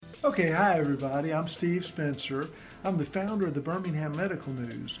Okay, hi everybody. I'm Steve Spencer. I'm the founder of the Birmingham Medical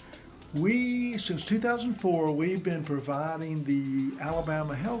News. Since 2004, we've been providing the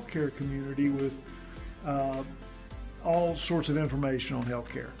Alabama healthcare community with all sorts of information on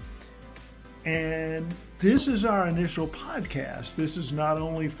healthcare. And this is our initial podcast. This is not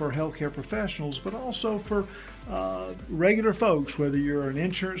only for healthcare professionals, but also for regular folks, whether you're an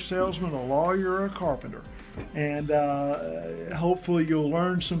insurance salesman, a lawyer, or a carpenter. And hopefully you'll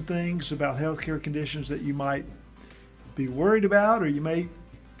learn some things about healthcare conditions that you might be worried about or you may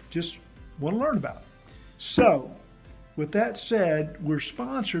just want to learn about. So, with that said, we're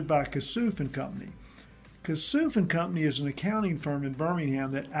sponsored by Kassouf & Company. Kassouf & Company is an accounting firm in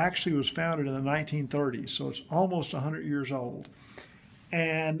Birmingham that actually was founded in the 1930s, so it's almost 100 years old.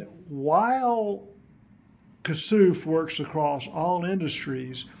 And while Kassouf works across all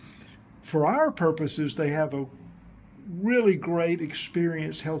industries, for our purposes, they have a really great,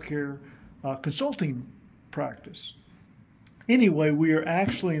 experienced healthcare consulting practice. Anyway, we are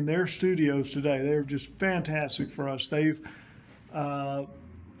actually in their studios today. They're just fantastic for us. They've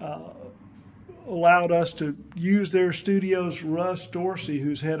allowed us to use their studios. Russ Dorsey,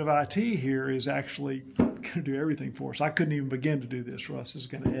 who's head of IT here, is actually going to do everything for us. I couldn't even begin to do this. Russ is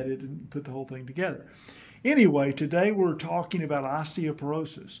going to edit and put the whole thing together. Anyway, today we're talking about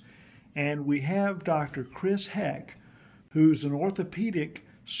osteoporosis. And we have Dr. Chris Heck, who's an orthopedic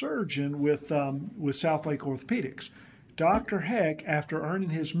surgeon with Southlake Orthopedics. Dr. Heck, after earning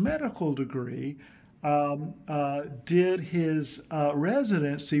his medical degree, did his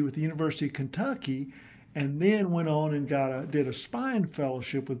residency with the University of Kentucky, and then went on and did a spine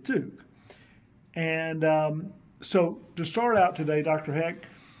fellowship with Duke. And so to start out today, Dr. Heck,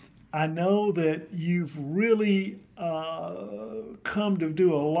 I know that you've really come to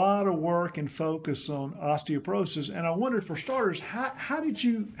do a lot of work and focus on osteoporosis, and I wondered, for starters, how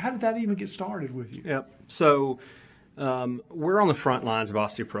did that even get started with you? Yep. So we're on the front lines of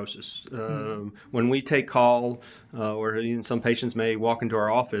osteoporosis. When we take call, or even some patients may walk into our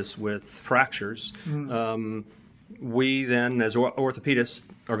office with fractures, we then, as orthopedists,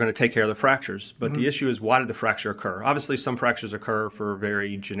 are going to take care of the fractures. But the issue is, why did the fracture occur? Obviously, some fractures occur for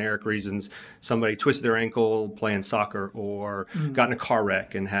very generic reasons. Somebody twisted their ankle playing soccer, or got in a car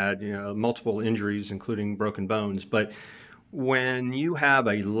wreck and had multiple injuries, including broken bones. But when you have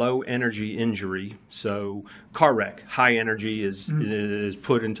a low energy injury, so car wreck, high energy is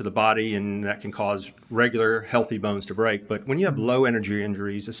put into the body, and that can cause regular healthy bones to break. But when you have low energy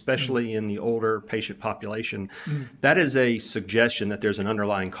injuries, especially in the older patient population, that is a suggestion that there's an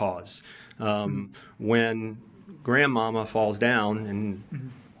underlying cause. When grandmama falls down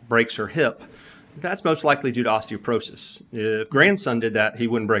and breaks her hip, that's most likely due to osteoporosis. If grandson did that, he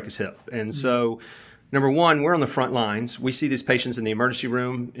wouldn't break his hip. And so, number one, we're on the front lines. We see these patients in the emergency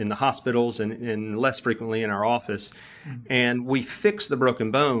room, in the hospitals, and less frequently in our office. And we fix the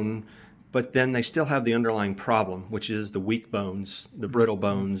broken bone, but then they still have the underlying problem, which is the weak bones, the brittle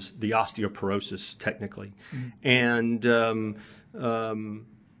bones, the osteoporosis, technically. And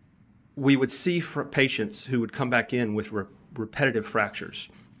we would see patients who would come back in with repetitive fractures.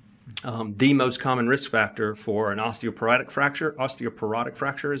 The most common risk factor for an osteoporotic fracture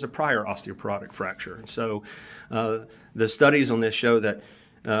is a prior osteoporotic fracture. And so the studies on this show that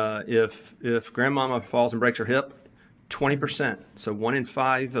if grandmama falls and breaks her hip, 20%, so 1 in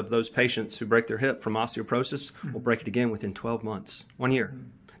 5 of those patients who break their hip from osteoporosis will break it again within 12 months, 1 year.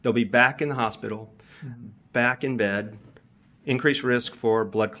 They'll be back in the hospital, back in bed, increased risk for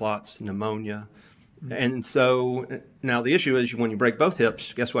blood clots, pneumonia. And so now the issue is, when you break both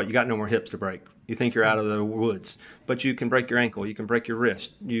hips, guess what? You got no more hips to break. You think you're out of the woods, but you can break your ankle, you can break your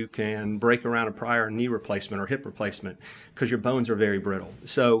wrist, you can break around a prior knee replacement or hip replacement, because your bones are very brittle.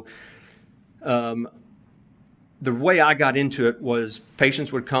 So the way I got into it was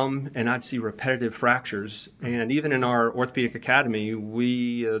patients would come and I'd see repetitive fractures. And even in our orthopedic academy,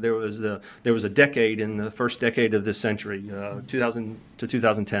 there was a decade in the first decade of this century, 2000 to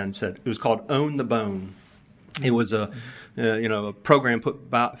 2010, said it was called Own the Bone. It was a program put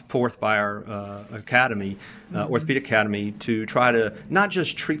forth by our academy, orthopedic academy, to try to not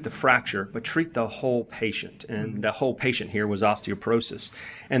just treat the fracture, but treat the whole patient. And the whole patient here was osteoporosis.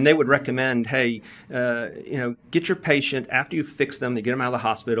 And they would recommend, hey, get your patient, after you fix them, they get them out of the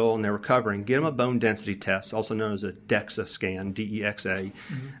hospital and they're recovering, get them a bone density test, also known as a DEXA scan, DEXA.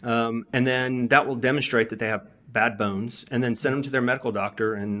 And then that will demonstrate that they have bad bones, and then send them to their medical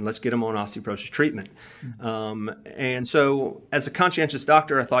doctor and let's get them on osteoporosis treatment. And so as a conscientious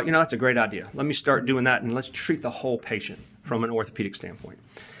doctor, I thought, that's a great idea. Let me start doing that, and let's treat the whole patient from an orthopedic standpoint.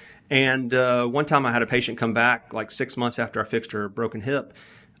 And one time I had a patient come back like 6 months after I fixed her broken hip.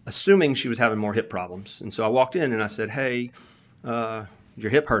 assuming she was having more hip problems. And so I walked in and I said, "Hey, your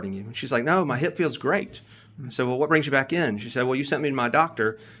hip hurting you?" And she's like, "No, my hip feels great." I said, "Well, what brings you back in?" She said, "Well, you sent me to my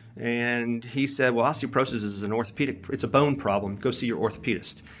doctor, and he said, well, osteoporosis is an orthopedic, it's a bone problem. Go see your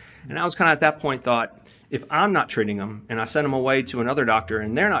orthopedist." And I was kind of at that point thought, if I'm not treating them and I send them away to another doctor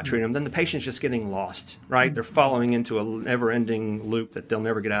and they're not treating them, then the patient's just getting lost, right? They're following into a never-ending loop that they'll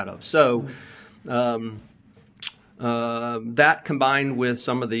never get out of. So that combined with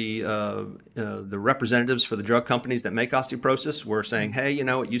some of the representatives for the drug companies that make osteoporosis were saying, "Hey,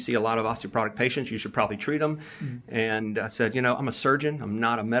 you see a lot of osteoporotic patients, you should probably treat them." And I said, I'm a surgeon, I'm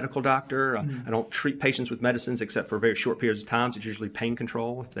not a medical doctor. I don't treat patients with medicines except for very short periods of time. It's usually pain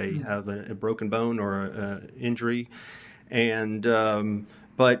control if they have a broken bone or an injury. And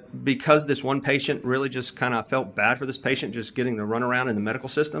but because this one patient really just kind of felt bad for this patient just getting the runaround in the medical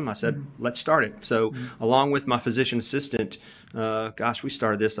system, I said, let's start it. So along with my physician assistant, we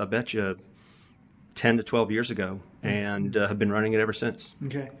started this, I bet you, 10 to 12 years ago, and have been running it ever since.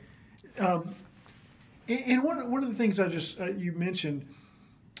 Okay. And one of the things you mentioned,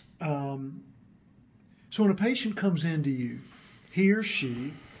 so when a patient comes into you, he or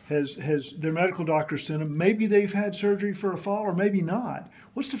she has their medical doctor sent them, maybe they've had surgery for a fall or maybe not.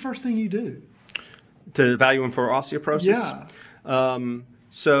 What's the first thing you do? To evaluate them for osteoporosis? Yeah.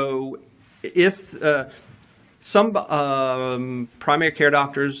 So if some primary care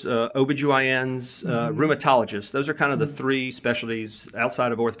doctors, OBGYNs, rheumatologists, those are kind of the three specialties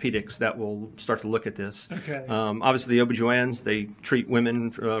outside of orthopedics that will start to look at this. Okay. Obviously, the OBGYNs, they treat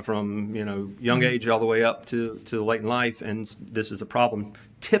women from young age all the way up to late in life, and this is a problem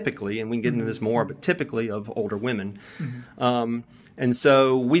typically, and we can get into this more, but typically of older women. And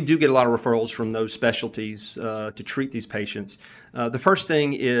so we do get a lot of referrals from those specialties to treat these patients. The first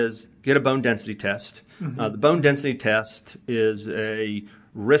thing is get a bone density test. The bone density test is a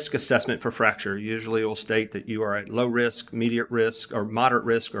risk assessment for fracture. Usually it will state that you are at low risk, medium risk, or moderate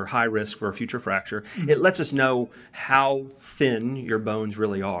risk, or high risk for a future fracture. It lets us know how thin your bones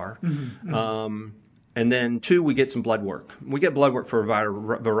really are. And then 2, we get some blood work. We get blood work for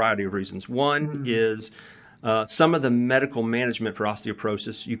a variety of reasons. One is some of the medical management for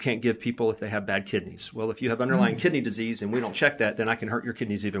osteoporosis you can't give people if they have bad kidneys. Well, if you have underlying kidney disease and we don't check that, then I can hurt your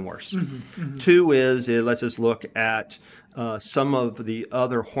kidneys even worse. 2 is it lets us look at some of the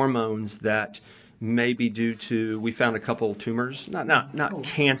other hormones that may be due to, we found a couple tumors, not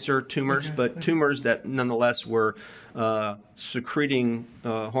cancer tumors, but tumors that nonetheless were secreting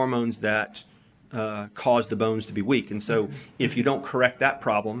hormones that cause the bones to be weak. And so if you don't correct that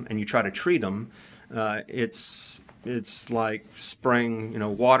problem and you try to treat them, it's like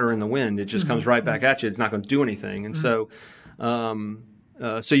spraying water in the wind. It just comes right back at you. It's not going to do anything. And so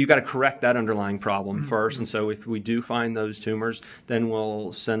so you've got to correct that underlying problem first. And so if we do find those tumors, then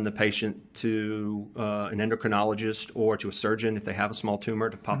we'll send the patient to an endocrinologist or to a surgeon if they have a small tumor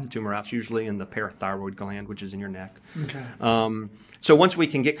to pop the tumor out. It's usually in the parathyroid gland, which is in your neck. Okay. So once we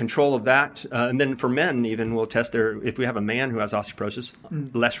can get control of that, and then for men even, we'll test if we have a man who has osteoporosis,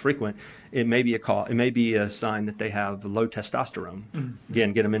 less frequent, it may be a sign that they have low testosterone.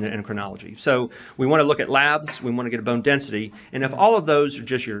 Again, get them into endocrinology. So we want to look at labs, we want to get a bone density, and if all of those are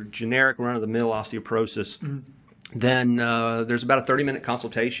just your generic run-of-the-mill osteoporosis, then there's about a 30-minute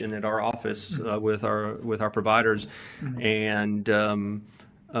consultation at our office with our providers, and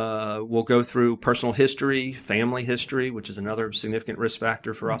we'll go through personal history, family history, which is another significant risk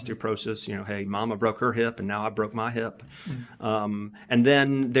factor for osteoporosis. Hey, mama broke her hip and now I broke my hip. And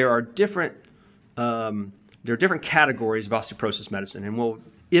then there are different categories of osteoporosis medicine. And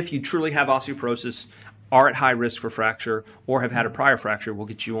if you truly have osteoporosis, are at high risk for fracture, or have had a prior fracture, we'll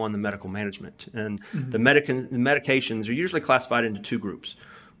get you on the medical management. And the medications are usually classified into 2 groups.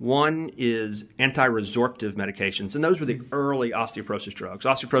 One is anti-resorptive medications, and those were the early osteoporosis drugs.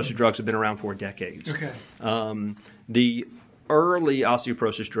 Osteoporosis drugs have been around for decades. Okay. The early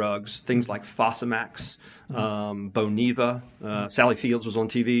osteoporosis drugs, things like Fosamax, Boniva. Sally Fields was on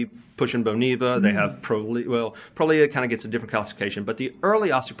TV pushing Boniva. They have Prolia. Well, Prolia kind of gets a different classification, but the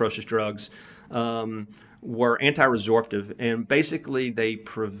early osteoporosis drugs were anti-resorptive, and basically they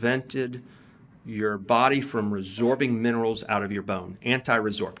prevented your body from resorbing minerals out of your bone.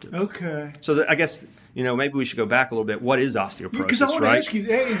 Anti-resorptive. Okay. So I guess maybe we should go back a little bit. What is osteoporosis? Because I want to ask you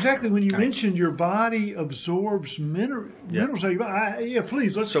exactly when you mentioned your body absorbs minerals out of your body.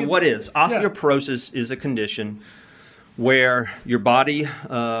 Please let's. So what is osteoporosis? Is a condition where your body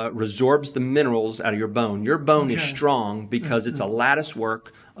resorbs the minerals out of your bone. Your bone is strong because it's a lattice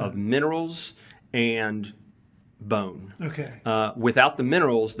work of minerals and bone. Okay. Without the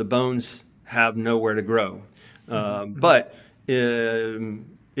minerals, the bones have nowhere to grow. But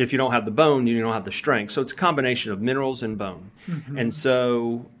if you don't have the bone, you don't have the strength. So it's a combination of minerals and bone. Mm-hmm. And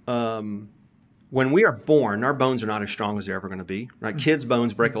so when we are born, our bones are not as strong as they're ever going to be. Right? Mm-hmm. Kids'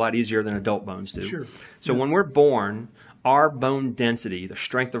 bones break a lot easier than adult bones do. Sure. So when we're born, our bone density, the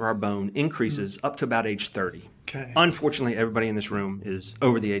strength of our bone, increases up to about age 30. Okay. Unfortunately, everybody in this room is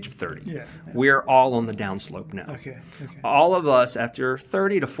over the age of 30. Yeah. We're all on the downslope now. Okay. All of us, after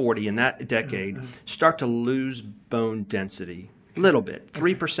 30 to 40 in that decade, start to lose bone density a little bit,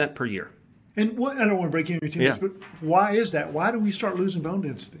 3% per year. And what, I don't want to break into too much, but why is that? Why do we start losing bone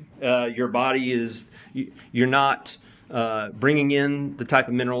density? Your body is, you're not bringing in the type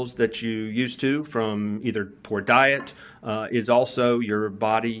of minerals that you used to from either poor diet, is also your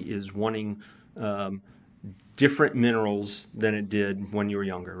body is wanting different minerals than it did when you were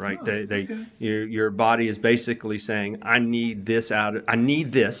younger, right? Your body is basically saying, I need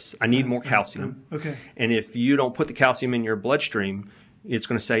more calcium. Okay. And if you don't put the calcium in your bloodstream, it's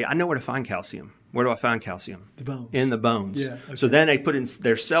going to say, I know where to find calcium. Where do I find calcium? The bones. In the bones. Yeah. Okay. So then they put in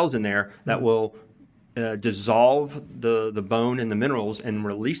their cells in there that will dissolve the bone and the minerals and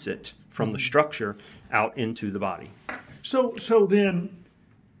release it from the structure out into the body. So then,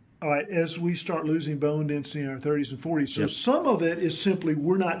 all right, as we start losing bone density in our 30s and 40s, so some of it is simply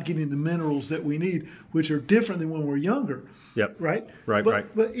we're not getting the minerals that we need, which are different than when we're younger. Yep. Right?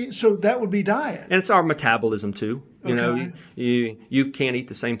 Right. So that would be diet. And it's our metabolism too. You know, you can't eat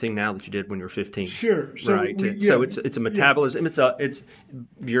the same thing now that you did when you were 15. Sure. So right. So it's a metabolism. It's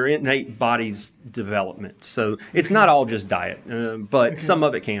your innate body's development. So it's not all just diet, but some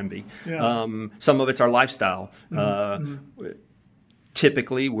of it can be. Yeah. Some of it's our lifestyle.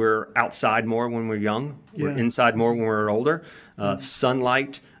 Typically, we're outside more when we're young. We're inside more when we're older.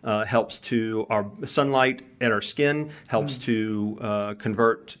 Sunlight helps to sunlight at our skin helps to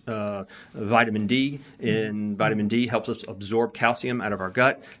convert vitamin D, and vitamin D helps us absorb calcium out of our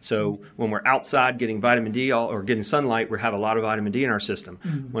gut. So when we're outside getting vitamin D or getting sunlight, we have a lot of vitamin D in our system.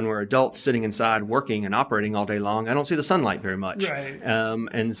 When we're adults sitting inside working and operating all day long, I don't see the sunlight very much. Right.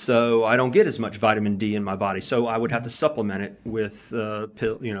 And so I don't get as much vitamin D in my body. So I would have to supplement it with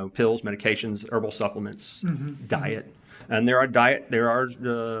pills, medications, herbal supplements, diet. And there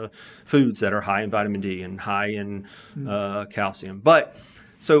are foods that are high in vitamin D and high in calcium. But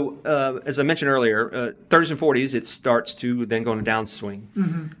so as I mentioned earlier, 30s and 40s, it starts to then go on a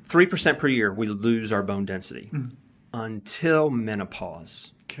downswing. 3% per year, we lose our bone density until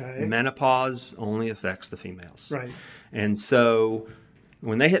menopause. Okay. Menopause only affects the females. Right. And so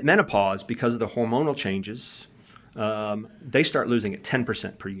when they hit menopause, because of the hormonal changes, they start losing at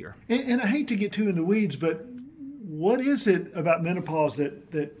 10% per year. And I hate to get too in the weeds, but what is it about menopause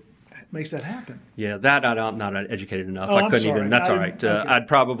that makes that happen? Yeah, that I'm not educated enough. Oh, I couldn't sorry. even. That's all right. Okay. I'd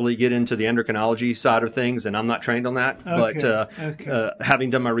probably get into the endocrinology side of things, and I'm not trained on that. Okay. But having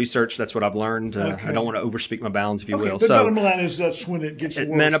done my research, that's what I've learned. I don't want to overspeak my bounds, if you will. But So bottom line is that's when it gets worse.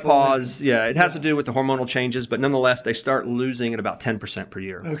 Menopause, it has to do with the hormonal changes, but nonetheless, they start losing at about 10% per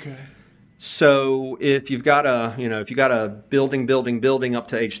year. Okay. So if you've got a building up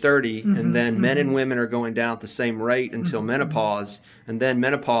to age 30, and then men and women are going down at the same rate until menopause, and then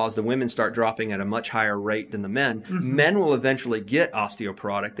menopause, the women start dropping at a much higher rate than the men. Men will eventually get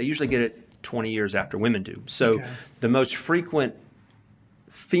osteoporotic. They usually get it 20 years after women do. So the most frequent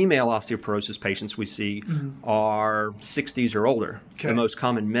female osteoporosis patients we see are 60s or older. Okay. The most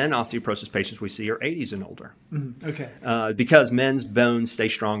common men osteoporosis patients we see are 80s and older. Okay. Because men's bones stay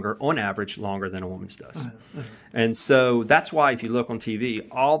stronger on average longer than a woman's does. And so that's why if you look on TV,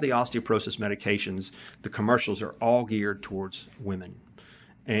 all the osteoporosis medications, the commercials are all geared towards women.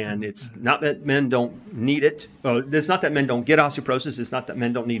 And it's not that men don't need it. It's not that men don't get osteoporosis. It's not that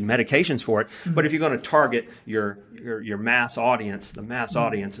men don't need medications for it. But if you're going to target your mass audience, the mass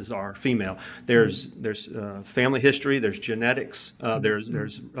audiences are female. There's family history. There's genetics.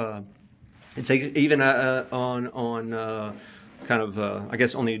 It's even on kind of I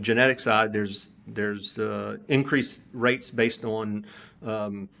guess on the genetic side. There's increased rates based on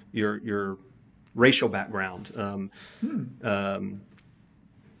your racial background.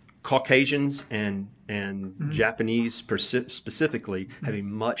 Caucasians and Japanese specifically have a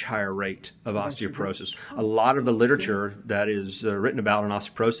much higher rate of osteoporosis. A lot of the literature that is written about on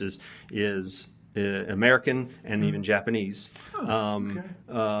osteoporosis is American and even Japanese.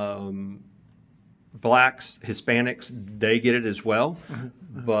 Blacks, Hispanics, they get it as well,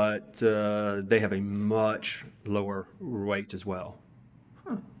 but they have a much lower rate as well.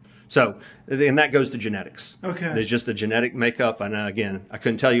 So, and that goes to genetics. Okay. There's just a genetic makeup. And again, I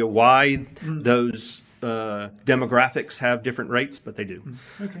couldn't tell you why those demographics have different rates, but they do.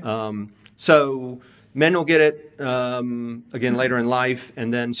 Okay. So Men will get it again later in life,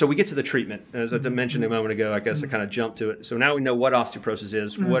 and then so we get to the treatment. As I mentioned a moment ago, I guess I kind of jumped to it. So now we know what osteoporosis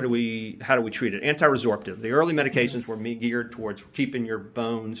is. How do we treat it? Anti-resorptive. The early medications were geared towards keeping your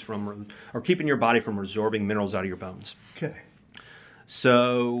bones keeping your body from resorbing minerals out of your bones. Okay.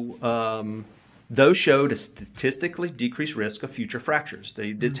 So those showed a statistically decreased risk of future fractures.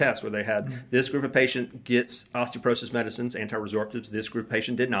 They did tests where they had this group of patient gets osteoporosis medicines, anti-resorptives, this group of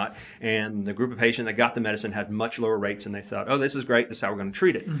patient did not, and the group of patient that got the medicine had much lower rates, and they thought, oh, this is great, this is how we're going to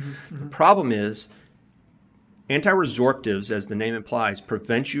treat it. The problem is anti-resorptives, as the name implies,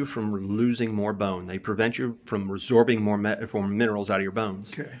 prevent you from losing more bone. They prevent you from resorbing more minerals out of your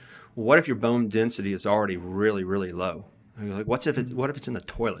bones. Okay. Well, what if your bone density is already really, really low? You're like, what if it's in the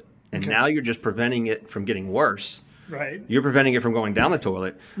toilet? And now you're just preventing it from getting worse. Right. You're preventing it from going down the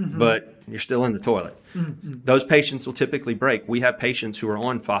toilet, but you're still in the toilet. Those patients will typically break. We have patients who are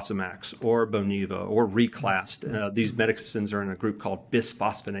on Fosamax or Boniva or reclassed. These medicines are in a group called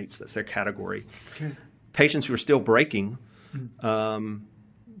bisphosphonates. That's their category. Okay. Patients who are still breaking, they're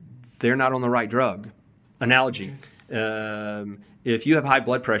not on the right drug. Analogy. If you have high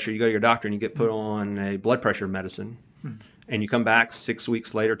blood pressure, you go to your doctor and you get put on a blood pressure medicine, and you come back 6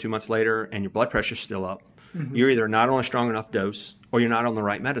 weeks later, 2 months later, and your blood pressure's still up. You're either not on a strong enough dose or you're not on the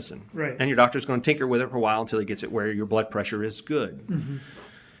right medicine. Right. And your doctor's going to tinker with it for a while until he gets it where your blood pressure is good.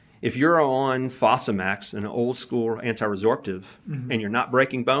 If you're on Fosamax, an old school anti-resorptive, and you're not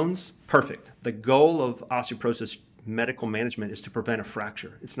breaking bones, perfect. The goal of osteoporosis medical management is to prevent a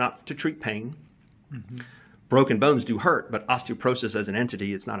fracture. It's not to treat pain. Broken bones do hurt, but osteoporosis as an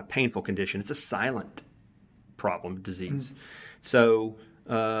entity, it's not a painful condition. It's a silent problem, disease. So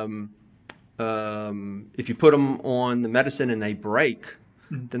if you put them on the medicine and they break,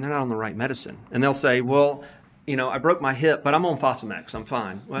 then they're not on the right medicine. And they'll say, well, I broke my hip, but I'm on Fosamax. I'm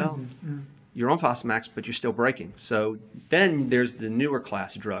fine. Well, you're on Fosamax, but you're still breaking. So then there's the newer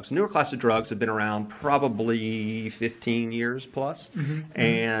class of drugs. The newer class of drugs have been around probably 15 years plus.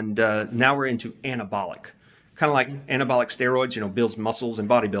 And now we're into anabolic. Kind of like anabolic steroids, builds muscles in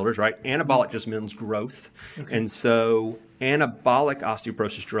bodybuilders, right? Anabolic just means growth. Okay. And so anabolic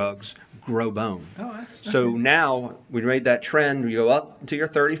osteoporosis drugs grow bone. So now we made that trend. You go up until you're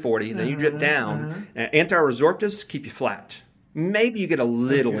 30, 40, then you dip down. Anti-resorptives keep you flat. Maybe you get a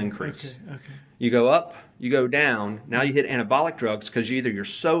little increase. You go up, you go down. Now you hit anabolic drugs because either you're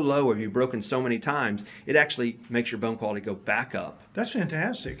so low or you've broken so many times, it actually makes your bone quality go back up. That's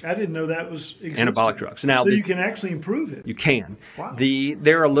fantastic. I didn't know that was existing. Anabolic drugs. Now, so you can actually improve it. You can. Wow.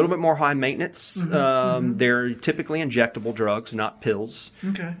 They're a little bit more high maintenance. They're typically injectable drugs, not pills.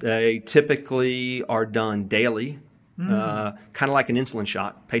 Okay. They typically are done daily. Kind of like an insulin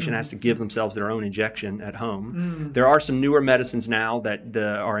shot. Patient has to give themselves their own injection at home. There are some newer medicines now that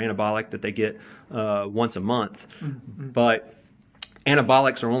are anabolic that they get once a month, but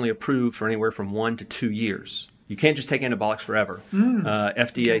anabolics are only approved for anywhere from 1 to 2 years. You can't just take anabolics forever.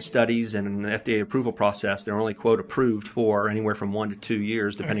 FDA studies and the FDA approval process, they're only, quote, approved for anywhere from 1 to 2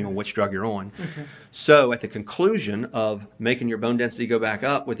 years, depending on which drug you're on. So at the conclusion of making your bone density go back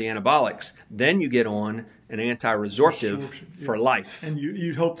up with the anabolics, then you get on an anti-resorptive for life. And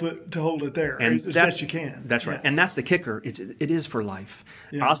you hope to hold it there as best you can. That's right. And that's the kicker. It is for life.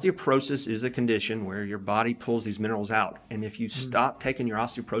 Osteoporosis is a condition where your body pulls these minerals out. And if you stop taking your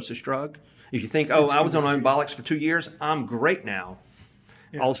osteoporosis drug, if you think, I was on anabolics for 2 years, I'm great now.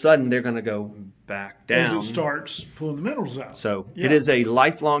 All of a sudden, they're going to go back down. As it starts pulling the minerals out. So it is a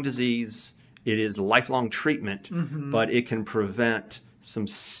lifelong disease. It is lifelong treatment, but it can prevent some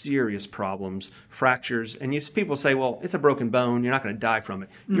serious problems, fractures. And people say, well, it's a broken bone. You're not going to die from it.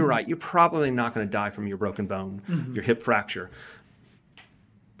 You're right. You're probably not going to die from your broken bone, your hip fracture.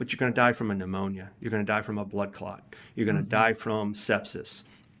 But you're going to die from a pneumonia. You're going to die from a blood clot. You're going to die from sepsis.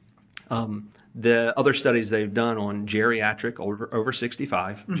 The other studies they've done on geriatric, over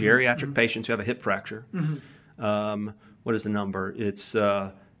 65, geriatric patients who have a hip fracture, what is the number? It's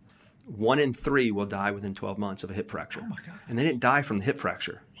 1 in 3 will die within 12 months of a hip fracture. Oh my God. And they didn't die from the hip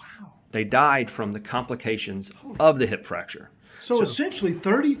fracture. Wow. They died from the complications of the hip fracture. So essentially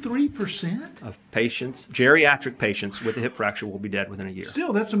 33% of patients, geriatric patients with a hip fracture will be dead within a year.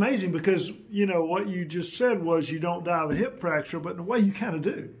 Still, that's amazing because, what you just said was you don't die of a hip fracture, but in a way you kind of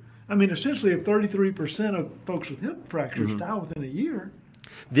do. I mean, essentially, if 33% of folks with hip fractures die within a year,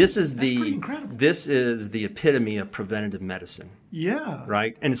 that's pretty incredible. This is the epitome of preventative medicine. Yeah.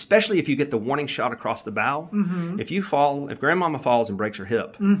 Right? And especially if you get the warning shot across the bow. If grandmama falls and breaks her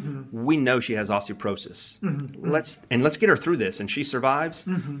hip, we know she has osteoporosis. Let's get her through this and she survives.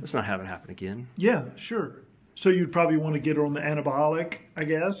 Let's not have it happen again. Yeah, sure. So you'd probably want to get her on the anabolic, I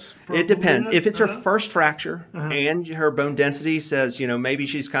guess? It depends. If it's her first fracture and her bone density says, maybe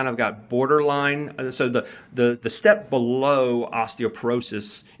she's kind of got borderline. So the step below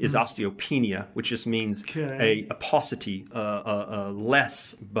osteoporosis is osteopenia, which just means a paucity,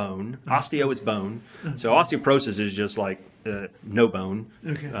 less bone. Osteo is bone. So osteoporosis is just like no bone,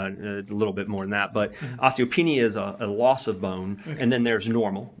 a little bit more than that. But osteopenia is a loss of bone, and then there's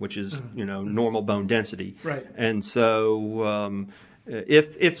normal, which is normal bone density. Right. And so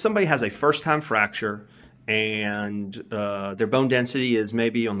if somebody has a first-time fracture and their bone density is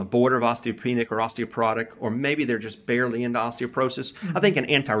maybe on the border of osteopenic or osteoporotic, or maybe they're just barely into osteoporosis, I think an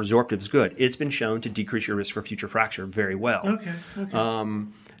anti-resorptive is good. It's been shown to decrease your risk for future fracture very well.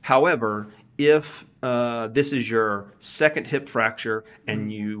 However, if this is your second hip fracture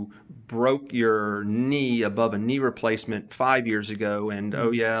and you broke your knee above a knee replacement 5 years ago, and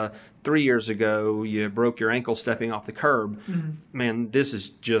 3 years ago you broke your ankle stepping off the curb, man, this is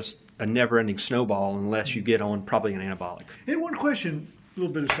just a never-ending snowball unless you get on probably an anabolic. And one question, a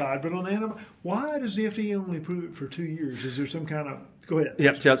little bit aside, but on the anabolic, why does the FDA only approve it for 2 years? Is there some kind of... Go ahead.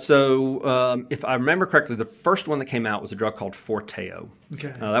 Yep. So if I remember correctly, the first one that came out was a drug called Forteo.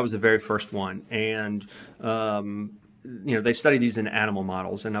 Okay. That was the very first one. And, they studied these in animal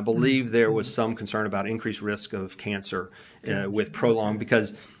models. And I believe there was some concern about increased risk of cancer with prolonged,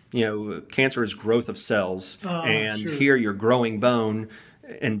 because, cancer is growth of cells. Here you're growing bone,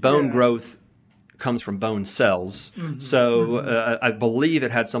 and bone growth comes from bone cells. So I believe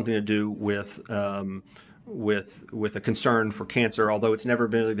it had something to do with a concern for cancer, although it's never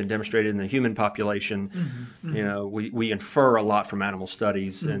really been demonstrated in the human population. We infer a lot from animal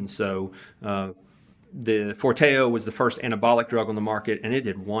studies, and so the Forteo was the first anabolic drug on the market, and it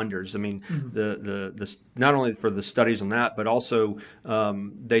did wonders. I mean, the not only for the studies on that, but also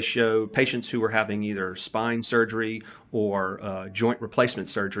they showed patients who were having either spine surgery or joint replacement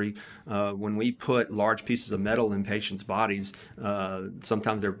surgery. When we put large pieces of metal in patients' bodies,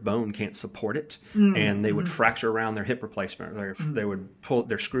 sometimes their bone can't support it, and they would fracture around their hip replacement. They would pull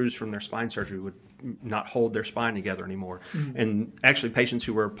their screws from their spine surgery would not hold their spine together anymore. And actually, patients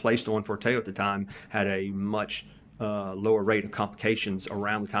who were placed on Forteo at the time had a much lower rate of complications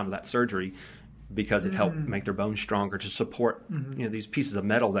around the time of that surgery, because it helped make their bones stronger to support these pieces of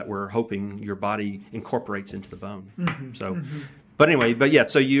metal that we're hoping your body incorporates into the bone. So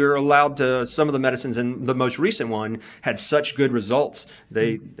you're allowed to, some of the medicines, and the most recent one had such good results.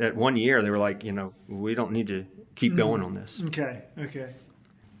 At 1 year, they were like, we don't need to keep going on this. Okay.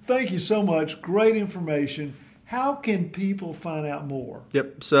 Thank you so much. Great information. How can people find out more?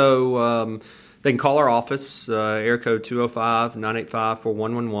 Yep. So they can call our office, area code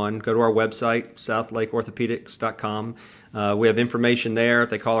 205-985-4111. Go to our website, southlakeorthopedics.com. We have information there.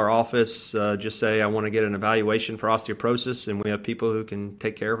 If they call our office, just say, I want to get an evaluation for osteoporosis, and we have people who can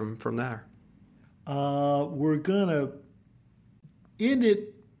take care of them from there. We're going to end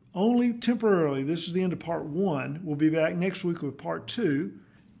it only temporarily. This is the end of part 1. We'll be back next week with part 2.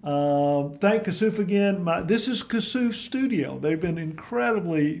 Thank Kasuf again. This is Kasuf Studio. They've been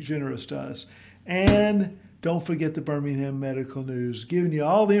incredibly generous to us. And don't forget the Birmingham Medical News, giving you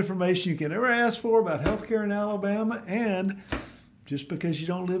all the information you can ever ask for about healthcare in Alabama. And just because you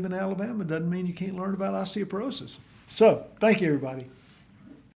don't live in Alabama doesn't mean you can't learn about osteoporosis. So, thank you, everybody.